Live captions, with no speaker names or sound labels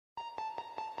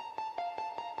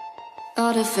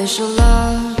Artificial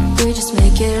love, we just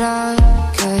make it up,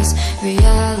 'cause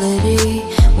reality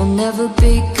will never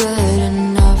be good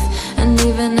enough. And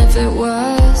even if it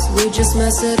was, we just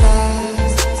mess it up,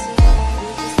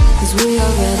 'cause we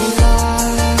already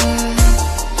lost,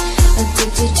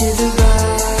 addicted to the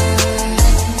rush.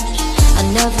 I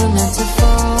never meant to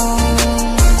fall.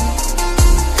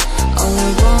 All I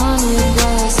wanted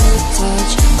was a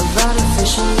touch of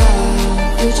artificial love.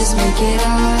 We just make it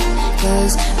up,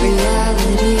 'cause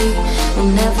reality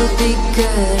will never be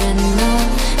good enough.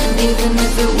 And even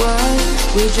if it was,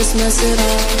 we just mess it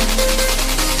up.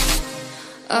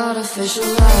 Artificial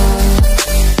love.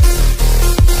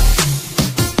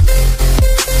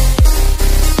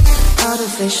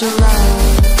 Artificial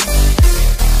love.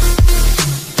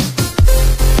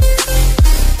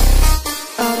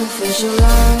 Artificial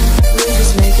love. We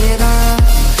just make it up,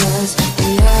 'cause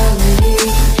reality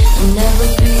will never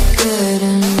be good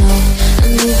enough.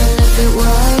 And even if it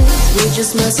was, we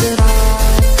just mess it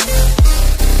up,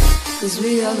 'cause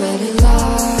we already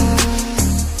lost,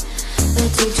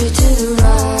 addicted to the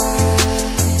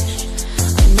rush.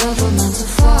 I never meant to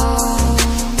fall.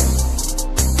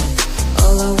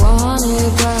 All I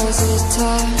wanted was a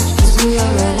touch, 'cause we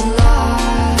already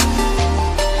lost,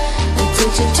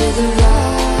 addicted to the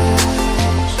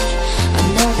rush. I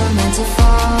never meant to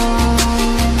fall.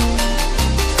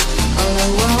 All I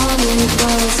wanted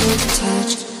was a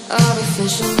touch.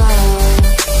 Artificial love.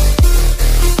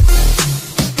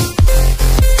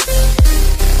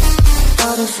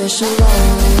 Artificial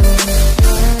love.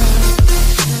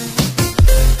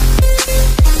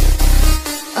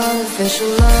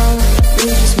 Artificial love. We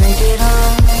just make it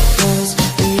up, 'cause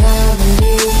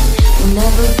reality will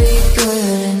never be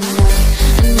good enough.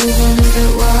 And even if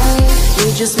it was, we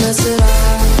just mess it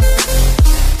up.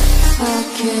 How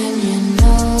can you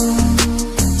know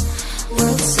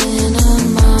what's in our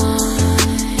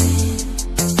mind,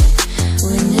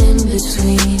 when in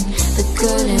between the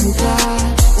good and bad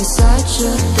there's such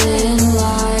a thin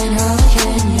line? How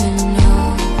can you know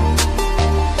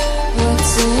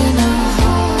what's in our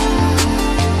heart,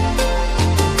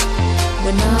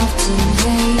 when often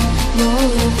hate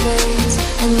motivates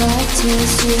and love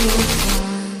tears you apart?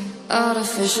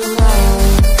 Artificial love.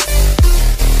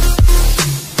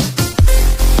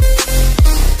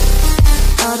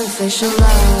 Artificial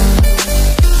love.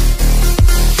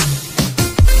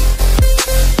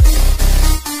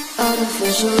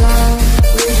 Artificial love.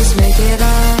 We just make it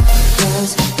up,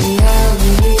 'cause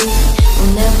reality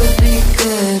will never be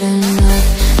good enough.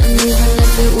 And even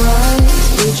if it was,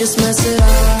 we just mess it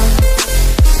up.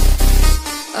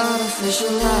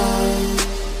 Artificial love.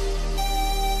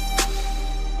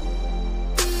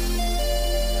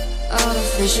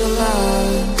 Artificial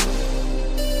love.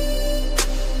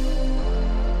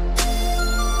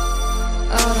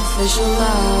 Artificial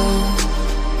love.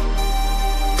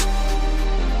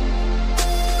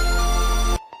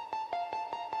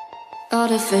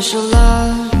 Artificial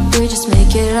love. We just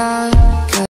make it up.